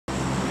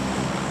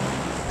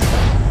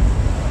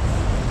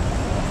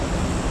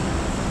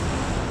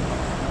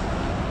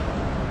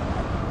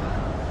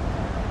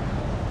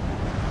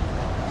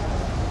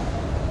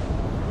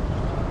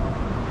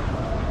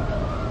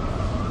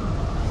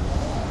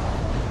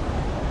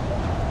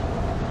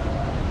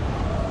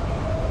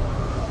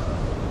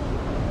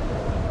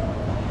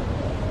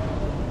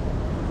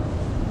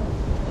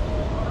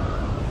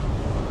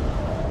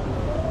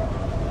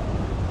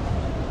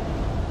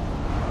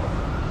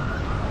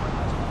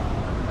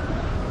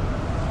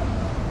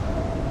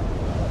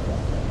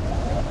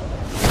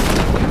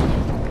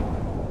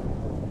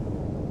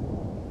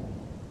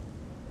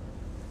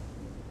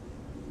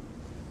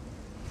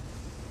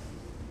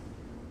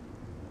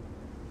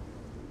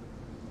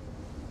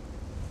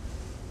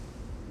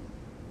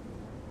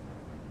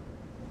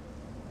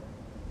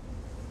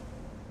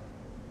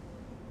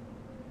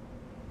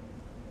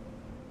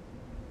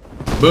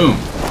Boom.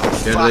 Go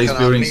to these Fucking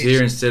buildings amazing.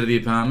 here instead of the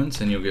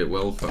apartments, and you'll get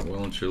well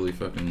and truly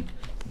fucking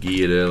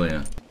geared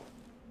earlier.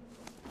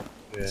 Yeah.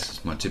 This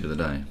is my tip of the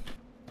day.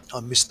 I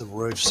missed the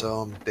roof,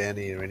 so I'm down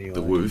here anyway.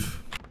 The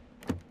woof.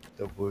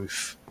 The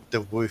roof.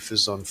 The roof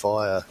is on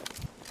fire.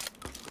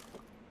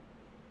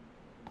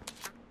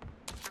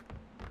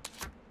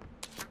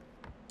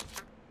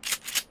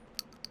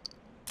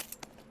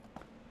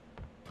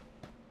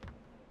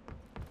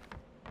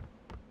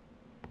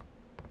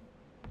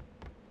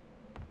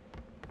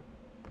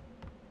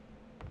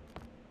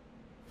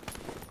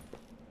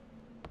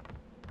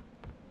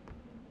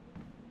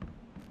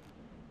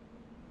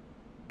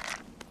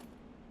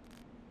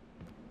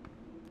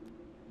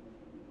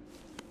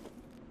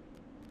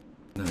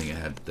 I don't think I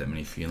had that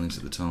many feelings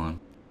at the time.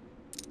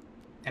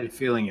 Had a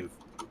feeling of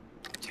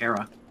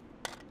terror.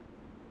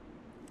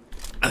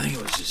 I think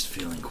it was just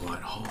feeling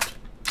quite hot.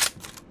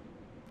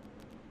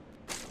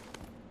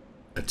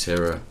 A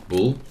terror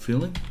bull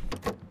feeling?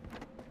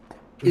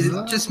 Is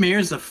it just me or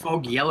is the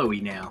fog yellowy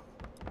now?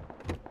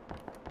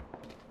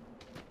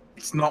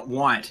 It's not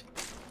white.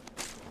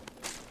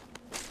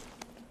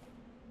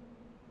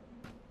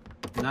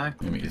 No?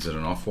 Maybe is it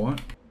an off-white?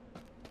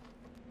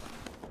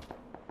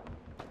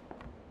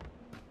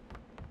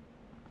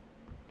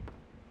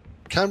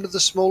 Come to the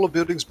smaller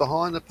buildings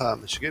behind the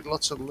apartments. You get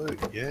lots of loot.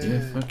 Yeah.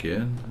 Yeah, fuck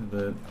yeah.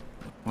 The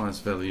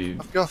highest value.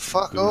 I've got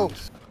fuck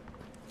buildings.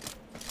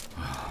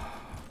 off.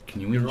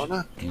 Can you Your win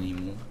Honour? any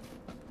more?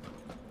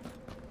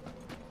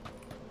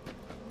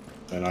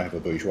 And I have a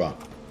bourgeois.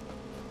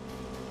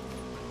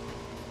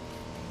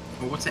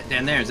 Well, what's that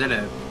down there? Is that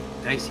a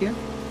Dacia?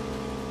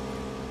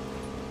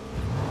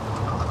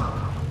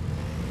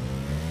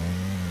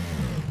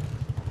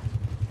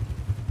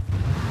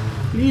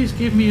 Please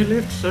give me a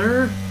lift,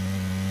 sir.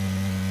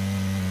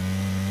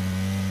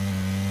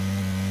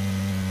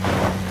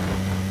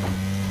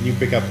 Can you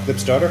pick up clip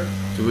starter?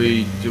 Do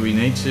we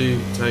need to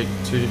take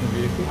two different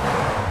vehicles?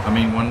 I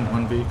mean,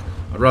 one vehicle.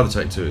 I'd rather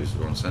take two. Is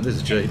what I'm saying.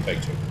 There's a Jeep.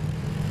 Take two.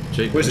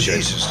 Jeep. Where's the Jeep?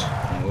 Jesus.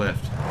 On the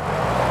left.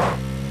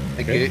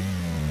 Thank Okay. you.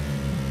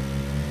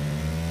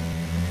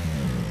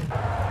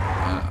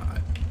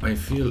 I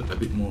feel a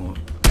bit more.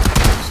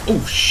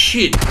 Oh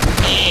shit!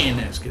 Man,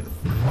 let's get the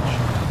footage.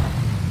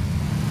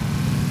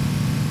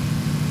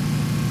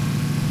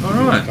 All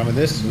right. Come in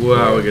this.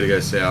 Wow, we're gonna go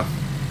south.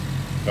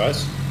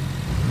 Guys.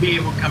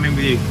 Yeah, we'll come in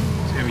with you.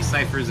 It's gonna be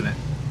safer, isn't it?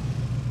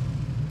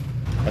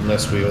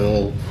 Unless we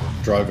all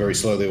drive very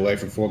slowly away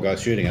from four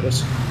guys shooting at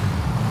us.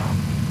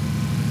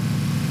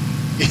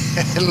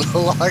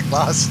 Yeah, like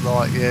last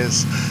night,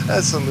 yes.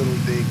 That's a little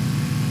dig.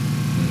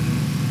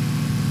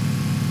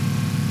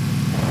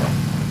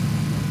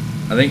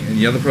 I think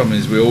the other problem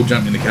is we all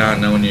jumped in the car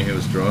and no one knew who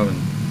was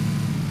driving.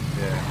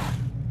 Yeah.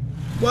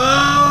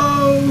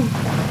 Whoa!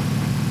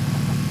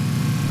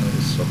 That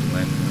was softer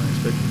landing than I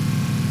expected.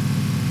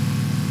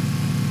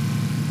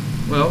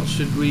 Well,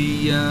 should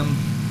we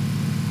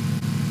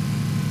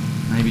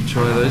maybe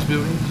try those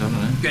buildings? I don't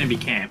know. It's gonna be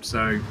camp, so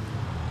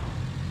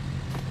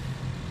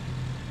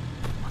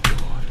Oh my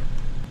god.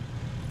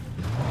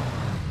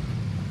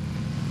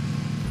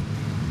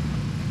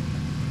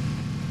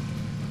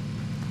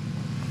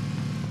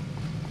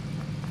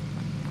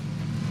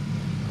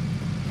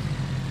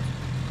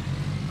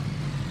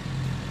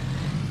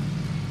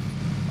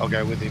 I'll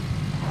go with him.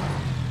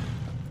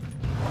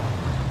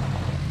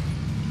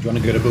 Do you want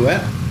to go to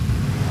Bouette?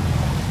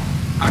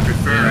 I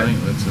prefer Yeah, I it.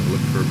 think let's have a look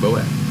for a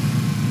Boat.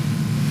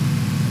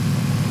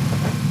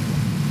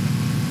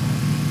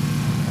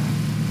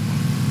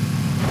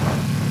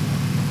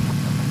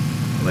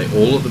 Are they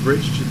all at the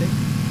bridge, do you think?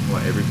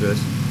 Like every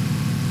person?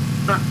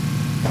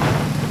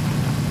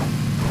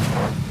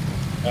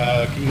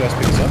 Can you guys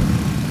pick us up?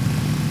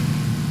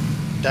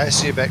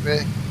 Dacia back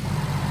there.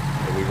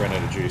 Or we ran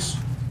out of juice.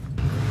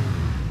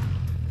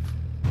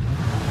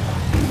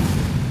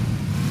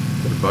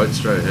 Got a boat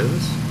straight ahead of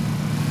us?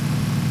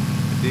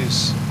 It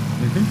is.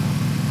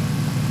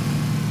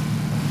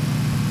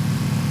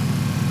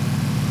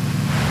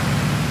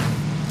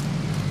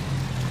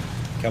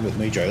 Come with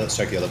me, Joe. Let's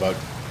take the other boat.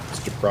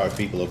 Let's deprive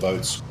people of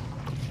boats.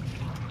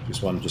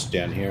 There's one just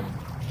down here.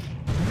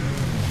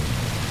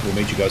 We'll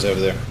meet you guys over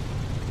there.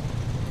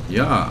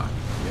 Yeah,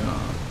 yeah.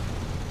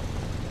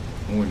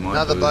 All we might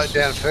Another do boat is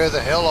down just- further.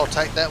 Hell, I'll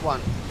take that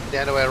one.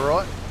 Down to our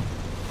right.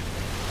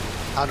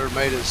 100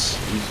 metres.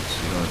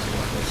 Jesus, you guys are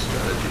like that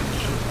strategy and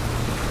shit.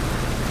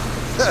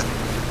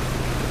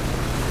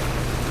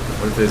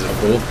 What if there's a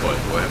fourth boat?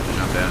 Do I have to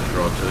jump out and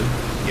drive too?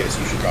 Yes,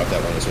 you should drive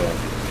that one as well.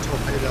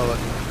 Torpedo it.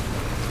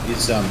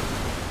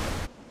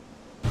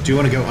 Do you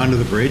want to go under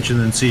the bridge and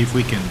then see if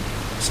we can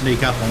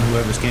sneak up on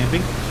whoever's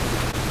camping? No,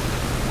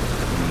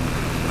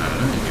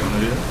 if you want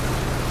to do that.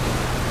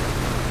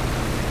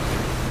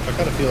 I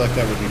kind of feel like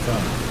that would be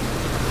fun.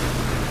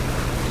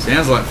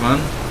 Sounds like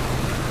fun.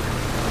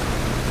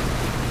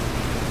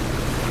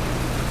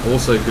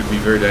 Also could be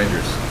very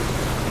dangerous.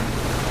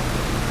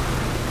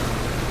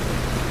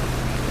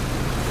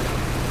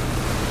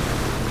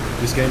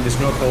 This game is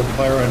not called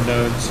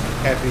PlayerUnknown's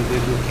Happy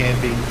Little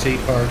Camping Tea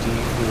Party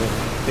for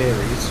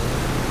Fairies.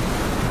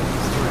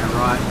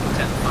 right. It's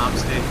at the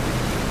farmstead.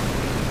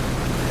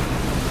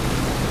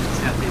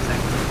 Southeast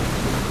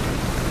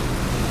actually.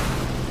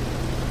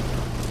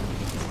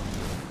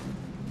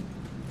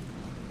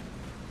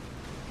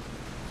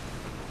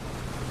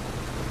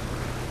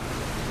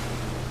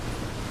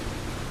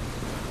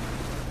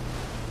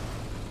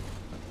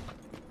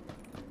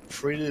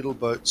 Three little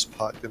boats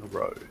parked in a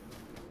row.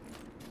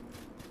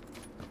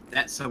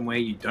 That's somewhere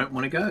you don't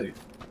want to go.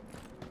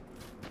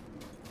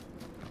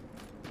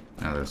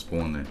 Now they'll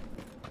spawn there.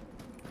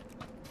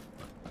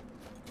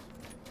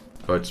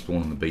 Boats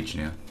spawn on the beach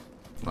now.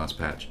 Last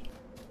patch.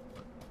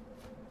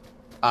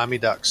 Army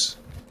ducks.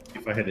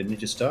 If I had a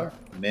ninja star,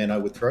 man, I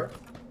would throw.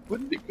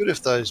 Wouldn't it be good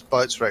if those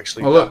boats were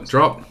actually Oh look, ducks?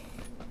 drop.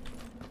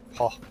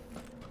 Oh,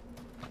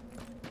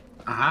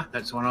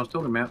 That's the one I was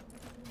talking about.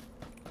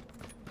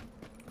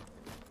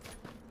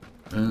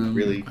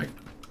 Really,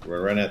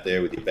 run out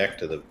there with your back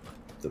to the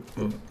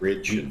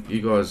bridge.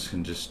 You guys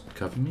can just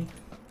cover me.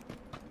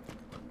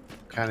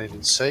 can't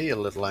even see you,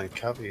 let alone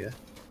cover you.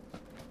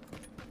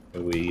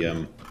 Are we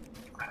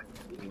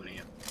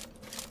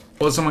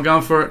Oh, someone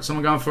going for it.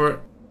 Someone going for it.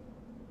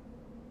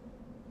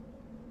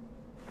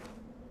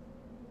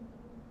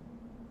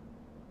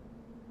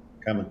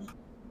 coming?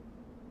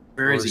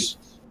 Where is he?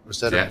 Was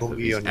that He's a at the- boogie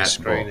he's on your at the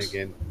screen box.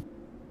 again?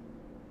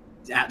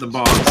 He's at the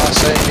box. I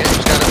see him, yeah,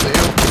 he's going up the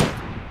hill.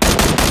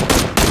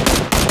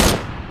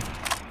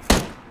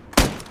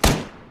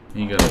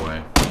 He got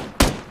away.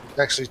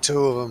 Actually, two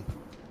of them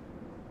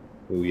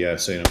Oh yeah,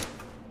 I've seen him.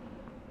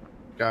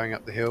 going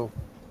up the hill.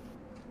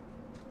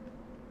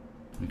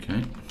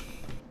 Okay.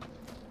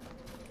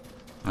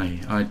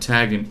 I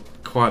tagged him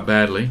quite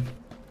badly.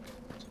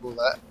 All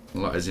that.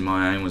 Like, as in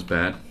my aim was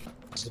bad.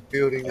 There's a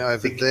building I over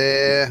think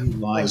there. he's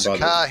lying There's a by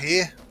the- car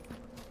here.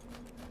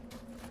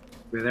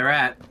 Where they're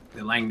at,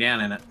 they're laying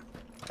down in it.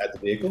 At the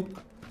vehicle.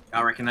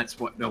 I reckon that's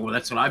what. Well,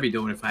 that's what I'd be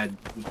doing if I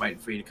was waiting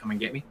for you to come and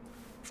get me.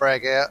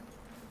 Frag out.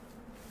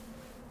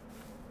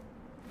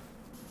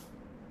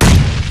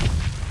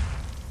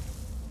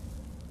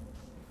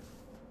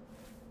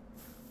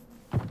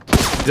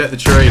 He's at the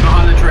tree.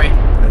 Behind the tree.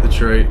 At the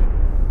tree.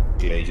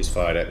 Yeah, he just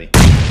fired at me.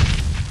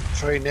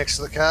 Tree next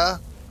to the car.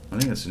 I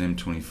think that's an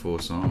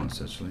M24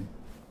 silence, actually.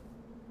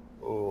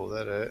 Oh,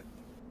 that hurt.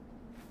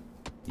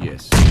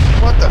 Yes.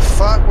 What the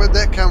fuck? Where'd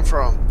that come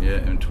from? Yeah,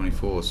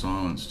 M24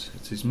 silenced.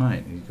 It's his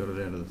mate. He got it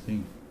out of the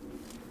thing.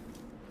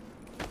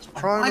 It's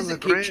prone Why on does the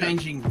it keep ground.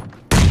 changing?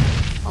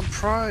 I'm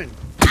prone.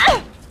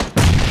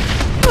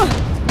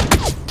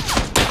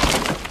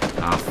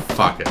 Ah,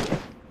 fuck it.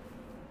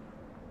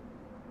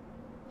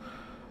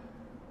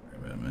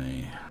 What about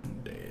me?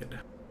 I'm dead.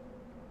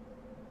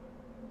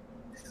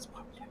 This is why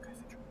we don't go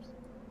for trips.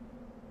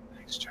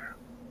 Thanks, Gerald.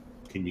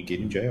 Can you get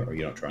him, Jay, or are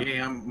you not trying?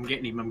 Yeah, I'm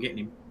getting him. I'm getting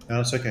him. No,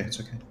 it's okay. It's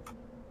okay.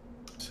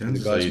 Sounds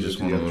as The though guys you moved just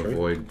to want the to other tree?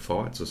 avoid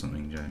fights or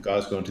something, Jay.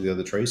 Guys going to the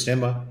other tree.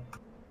 Stand by.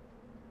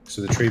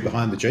 So the tree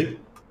behind the jeep.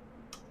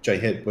 Jay,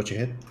 head. Watch your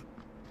head.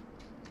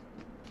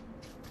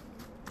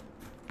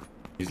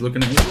 He's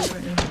looking at me.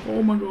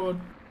 Oh my god.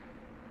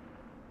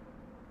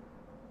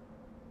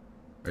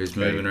 He's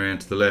moving around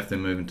to the left, then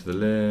moving to the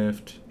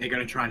left. They're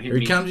gonna try and hit Here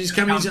me. he comes, he's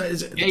coming.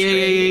 He's at the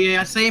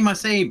Yeah. I see him. I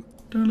see him.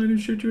 Don't let him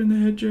shoot you in the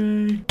head,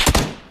 Jay.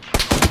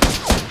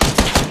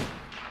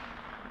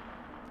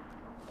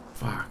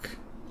 Fuck.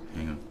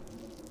 Hang on.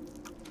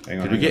 Hang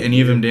on. Did we get any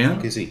of them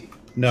down? Is he?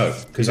 No,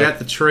 because He's at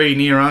the tree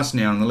near us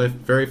now, on the left,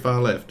 very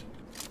far left.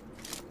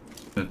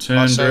 Gonna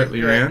turn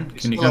directly around.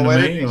 Can you come to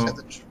me? Or...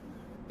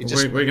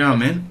 Where you going,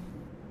 man?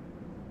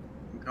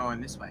 I'm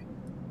going this way.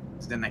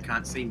 So then they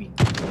can't see me.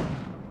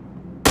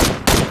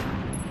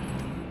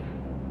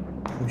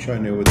 I wish I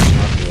knew where the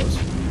sniper was.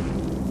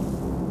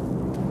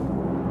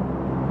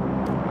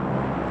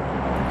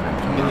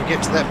 Can you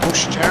get to that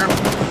bush, Jared?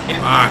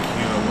 Fuck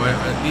you.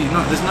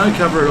 There's no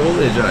cover at all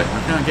there, Jay.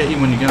 I can't get you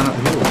when you're going up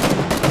the hill.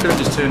 I could have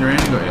just turned around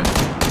and got you.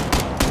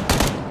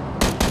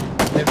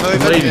 They're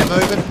moving, leaving. they're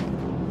moving.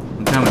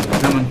 I'm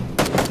coming.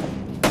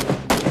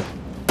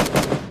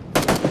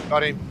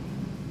 Got him.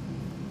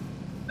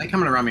 They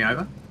coming to run me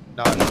over?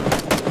 No.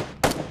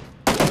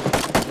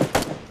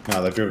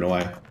 No, they've driven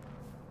away.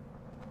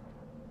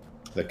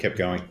 They've kept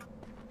going.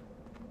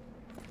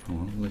 Oh,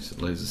 well, at least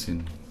it leaves us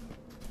in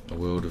a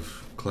world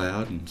of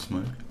cloud and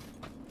smoke.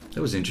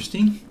 That was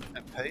interesting.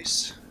 At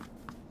peace.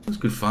 It was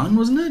good fun,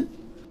 wasn't it?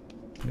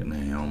 Getting a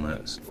helmet.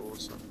 That's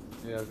awesome.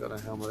 Yeah, I've got a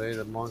helmet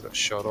either. Mine got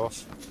shot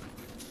off.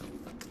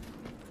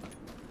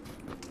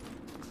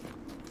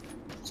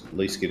 Let's at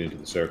least get into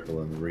the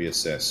circle and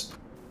reassess.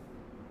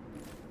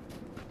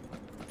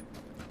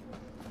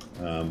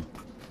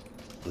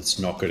 Let's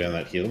not go down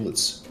that hill.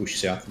 Let's push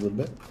south a little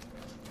bit.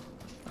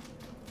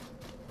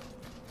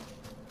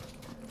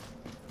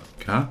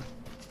 Car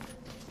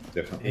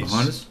Definitely.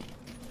 behind us.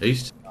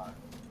 East.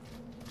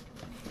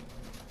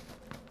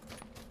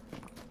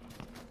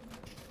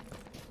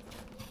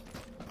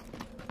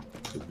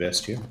 Good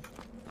vest here.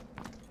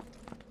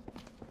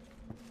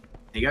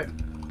 There you go.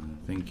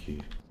 Thank you.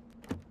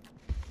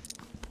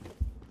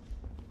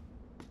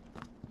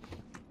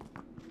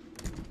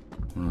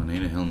 Oh, I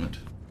need a helmet.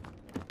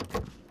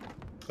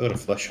 got a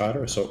flash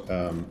hider, so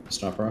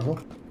sniper rifle.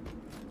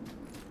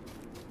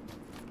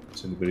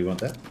 Does anybody want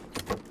that?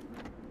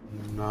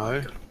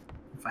 No.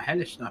 If I had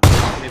a sniper,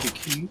 maybe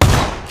Q.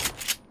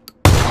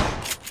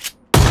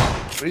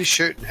 What are you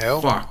shooting,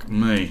 Hell? Fuck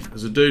me.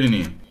 There's a dude in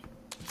here.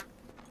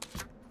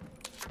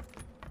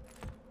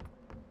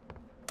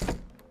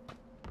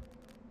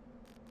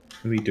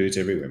 How many dudes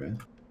everywhere, man?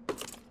 Yeah,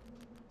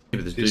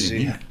 but there's Does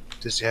dude in here.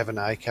 Does he have an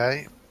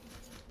AK?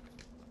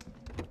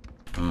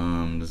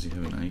 Does he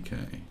have an AK?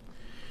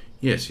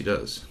 Yes, he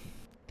does.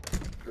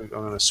 I'm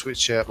going to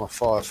switch out my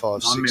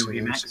 5.56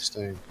 and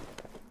M16.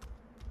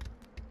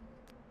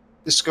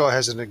 This guy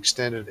has an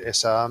extended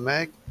SR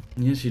mag.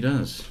 Yes, he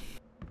does.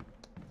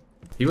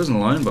 He wasn't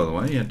alone, by the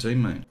way. He had a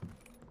teammate.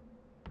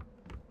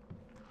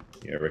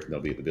 Yeah, I reckon they'll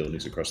be at the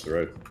buildings across the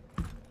road.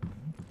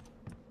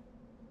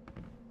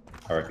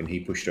 I reckon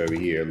he pushed over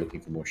here looking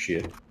for more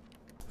shit.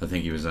 I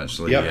think he was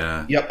actually...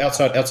 Yep,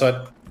 outside,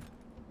 outside.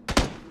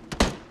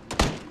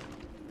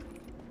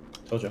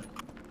 Told you.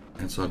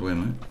 Outside where,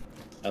 mate?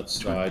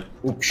 Outside.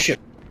 Oh, shit.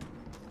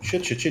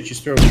 Shit, she's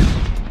throwing.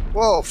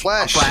 Whoa,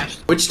 flash! Flashed.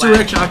 Which Flashed.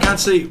 direction? I can't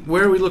see.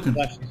 Where are we looking?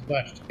 Flashed, he's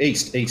flashed.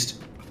 East, east.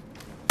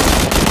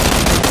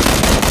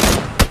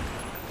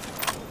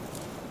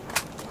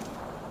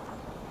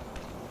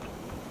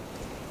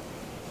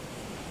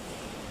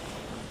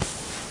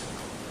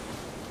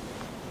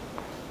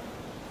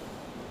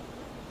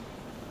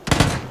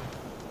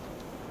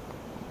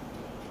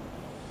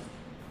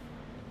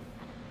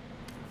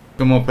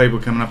 Got more people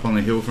coming up on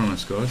the hill from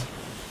us, guys.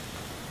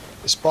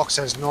 This box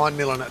has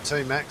 9mm in it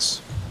too, Max.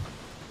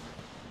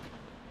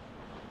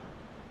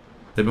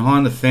 They're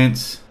behind the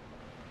fence.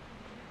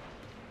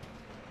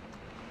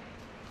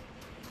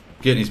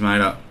 Getting his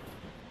mate up.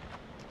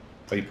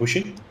 Are you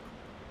pushing?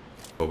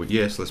 Oh,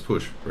 yes, let's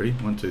push. Ready?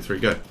 1, 2, 3,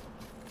 go.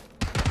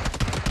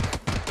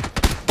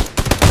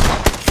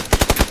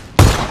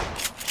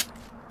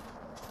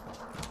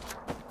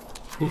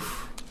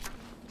 Oof.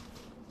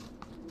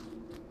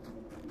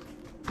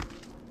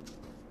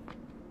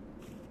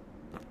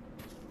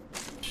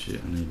 Shit,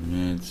 I need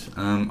meds.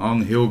 On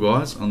the hill,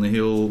 guys. On the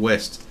hill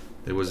west.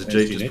 There was a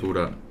Jeep just pulled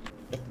up.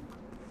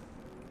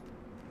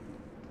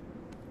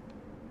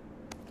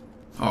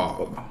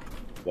 Oh.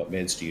 What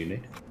meds do you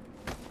need?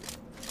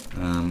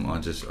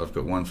 I've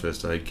got one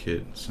first aid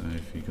kit, so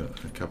if you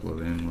got a couple of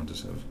them, I'll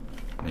just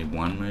need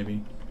one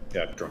maybe.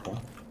 Yeah, drop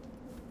one.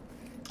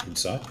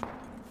 Inside.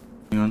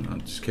 Hang on, I'm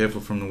just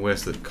careful from the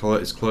west that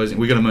it's closing.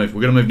 We gotta move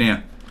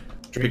now.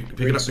 Pick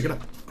it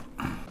up.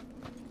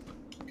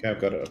 Okay, I've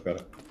got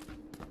it.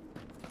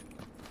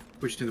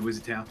 Push to the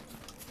wizard tower.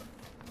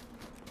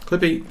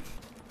 Clippy.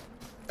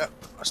 I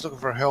was looking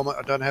for a helmet.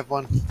 I don't have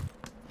one.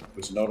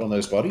 Was it not on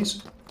those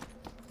bodies?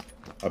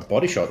 I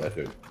body shot that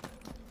dude.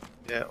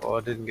 Yeah, well,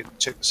 I didn't get to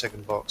check the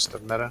second box.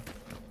 Doesn't matter.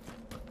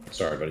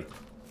 Sorry, buddy.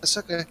 That's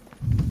okay.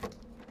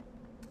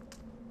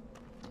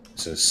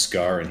 There's a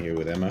scar in here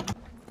with ammo. Alright,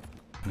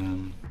 do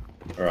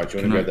you want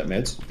to grab that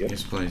meds? Yep.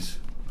 Yes, please.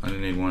 I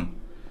only need one.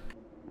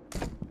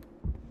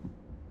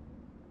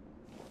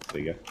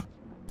 There you go.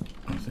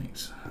 Oh,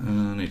 thanks.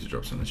 I need to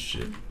drop some of this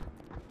shit.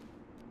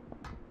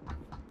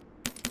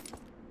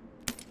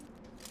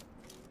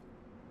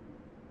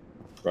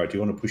 Right, do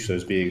you want to push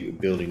those big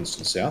buildings to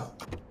the south?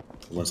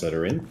 The ones that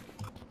are in?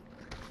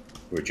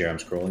 Where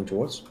Jerem's crawling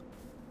towards?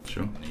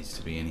 Sure. Needs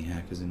to be any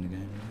hackers in the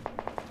game.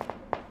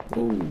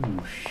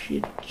 Oh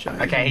shit,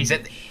 James. Okay, he's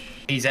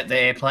at the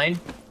airplane.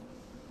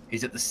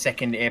 He's at the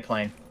second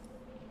airplane.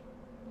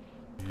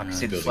 I can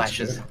see the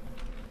flashes.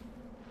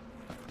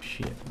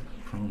 Shit,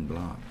 prone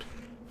blocked.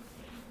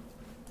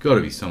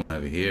 Gotta be someone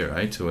over here,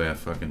 eh? To our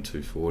fucking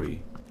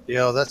 240.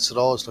 Yeah, that's what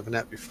I was looking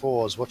at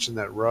before. I was watching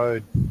that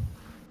road.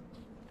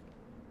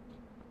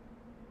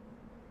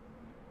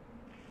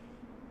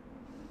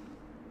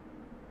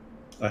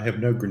 I have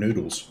no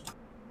granoodles.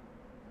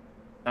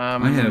 I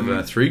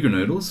have 3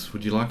 granoodles.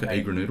 Would you like a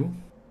granoodle?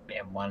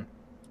 Yeah, 1.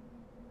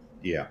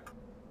 Yeah.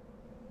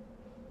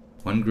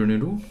 1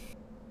 granoodle?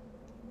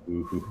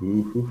 Ooh, hoo,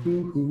 hoo, hoo,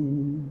 hoo,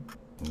 hoo.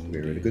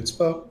 We're in a good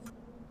spot.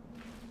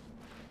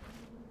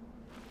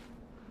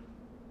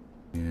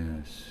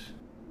 Yes.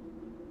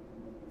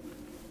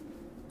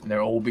 And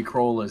they're all big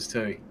crawlers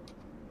too.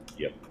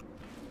 Yep.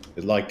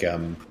 It's like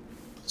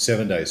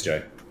 7 days,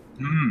 Jay.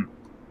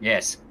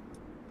 Yes.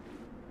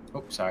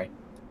 Oh, sorry.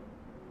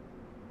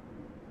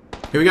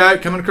 Here we go,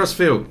 coming across the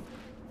field.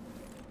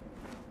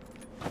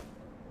 I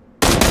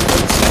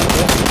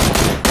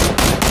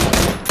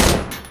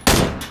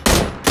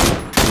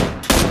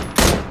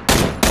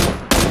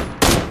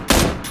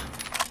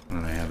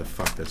don't know how the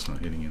fuck that's not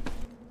hitting him.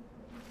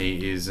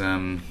 He is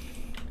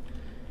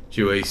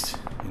due east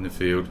in the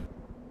field,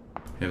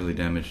 heavily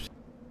damaged.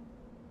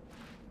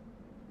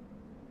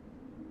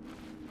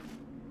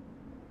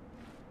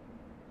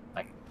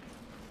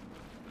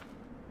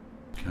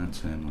 Can't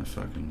turn my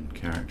fucking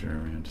character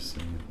around to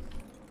see him.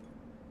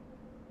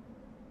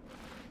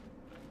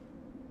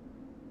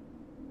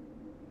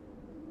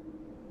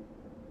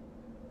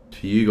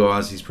 For you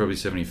guys, he's probably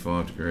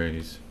 75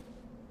 degrees.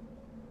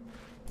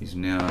 He's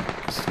now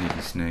a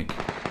sneaky snake.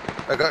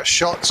 I got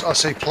shots. I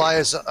see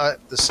players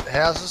at the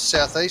houses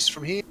southeast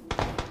from here.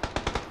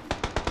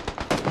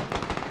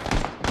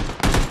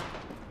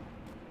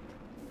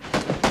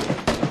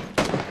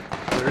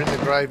 They're in the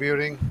grey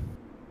building.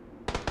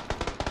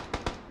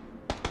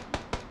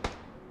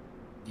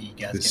 You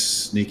guys There's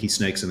sneaky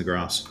snakes in the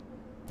grass.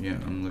 Yeah,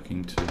 I'm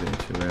looking to there,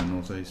 to our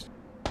northeast.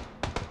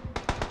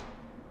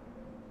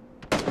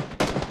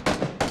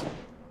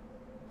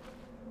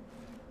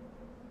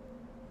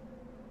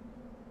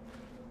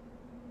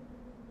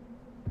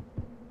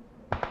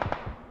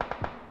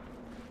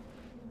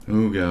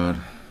 Oh god.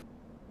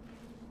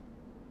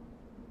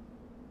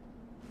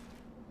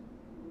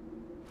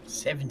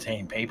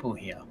 17 people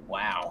here.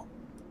 Wow.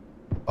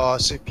 Oh, I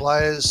see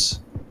players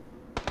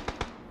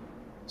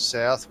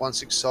south,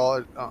 16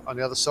 side, on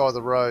the other side of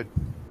the road.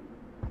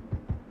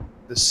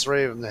 There's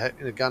 3 of them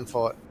in a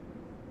gunfight. What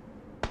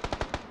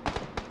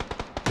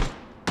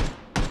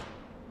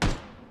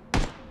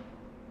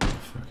the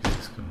fuck is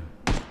this guy?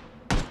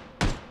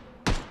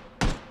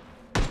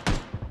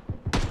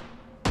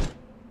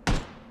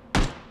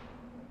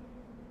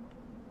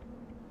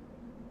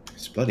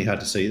 It's bloody hard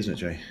to see, isn't it,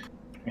 Jay?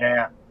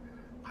 Yeah.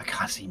 I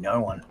can't see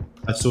no one.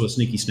 I saw a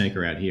sneaky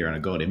snaker out here and I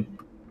got him.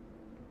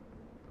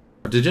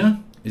 Did you?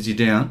 Is he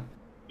down?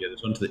 Yeah,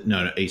 there's one to the...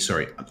 No, east,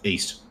 sorry.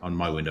 East, on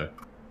my window.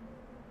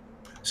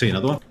 See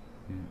another one?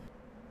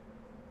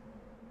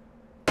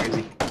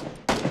 Crazy.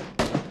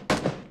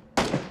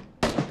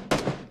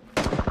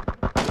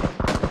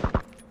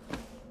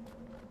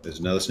 There's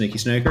another sneaky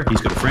snaker.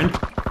 He's got a friend.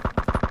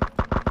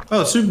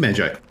 Oh, Superman,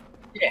 Jay.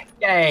 Yeah.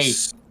 Yay.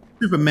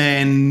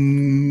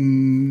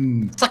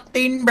 Superman! Sucked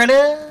in, brother.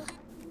 I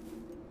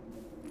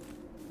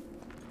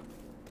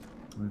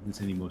wonder if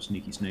there's any more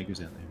sneaky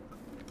snakers out there.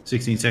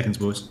 16 seconds,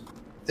 boys.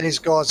 These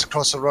guys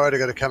across the road are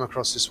going to come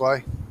across this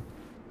way.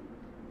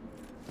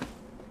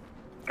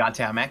 Guard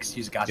tower, Max.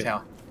 Use guard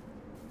tower.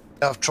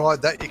 I've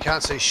tried that. You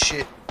can't see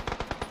shit.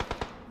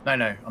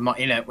 No, I'm not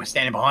in it. We're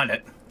standing behind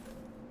it.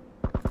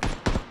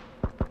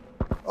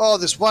 Oh,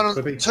 there's one,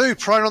 Could be. 2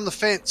 prone on the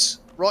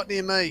fence, right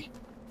near me.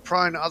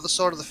 Prone, other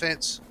side of the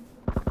fence.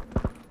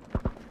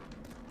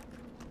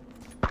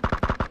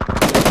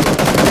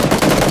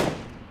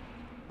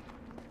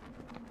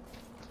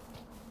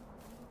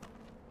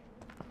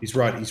 He's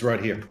right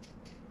here.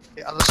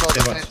 The other side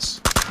of the Yeah,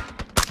 fence.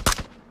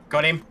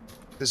 Got him.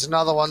 There's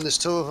another one. There's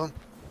 2 of them.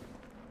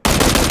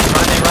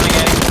 Right there, running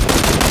at him.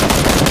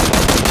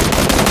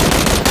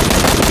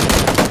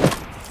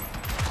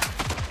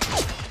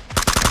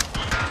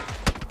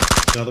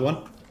 Another one.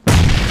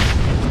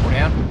 One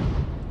down.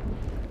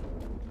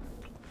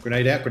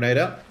 Grenade out, grenade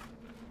out.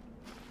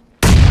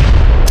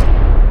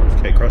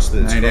 Okay, cross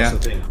the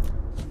thing.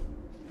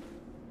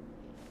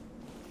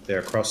 They're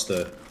across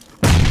the...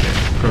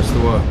 Across the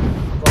what?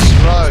 Across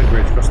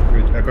the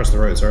road. Across the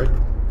road, sorry.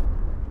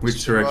 Which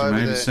Just over direction, mate?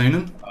 Have you there. seen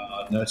him?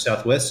 No,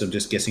 southwest. I'm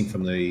just guessing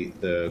from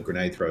the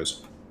grenade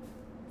throws.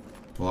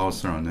 Well, I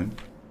was throwing them.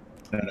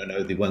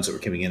 No, the ones that were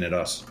coming in at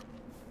us.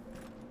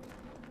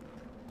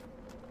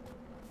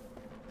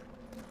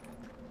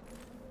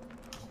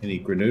 Any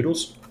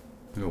granoodles?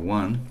 I got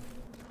one.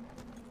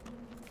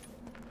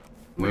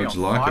 We Where'd got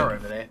you like fire it?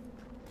 over there.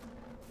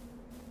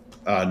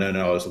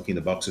 No, I was looking in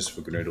the boxes for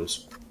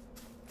granoodles.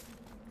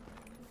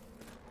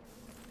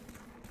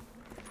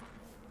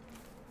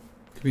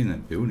 Could be in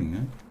that building,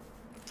 eh?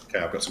 Okay,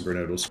 I've got some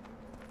granoodles.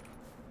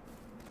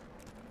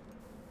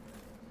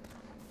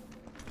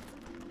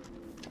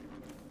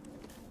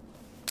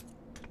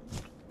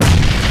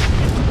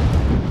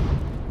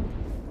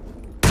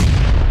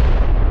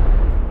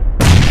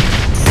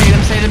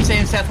 See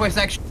him, southwest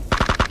action.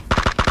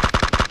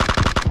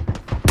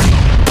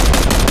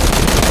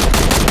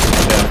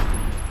 Yeah.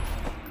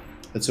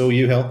 That's all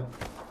you, Hell.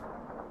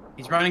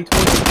 He's running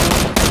towards you.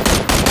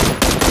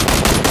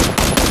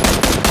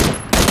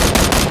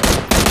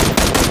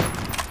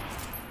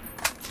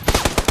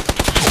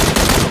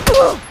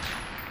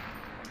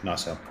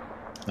 Nice, Hell.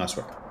 Nice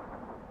work.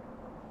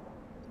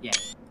 Yeah.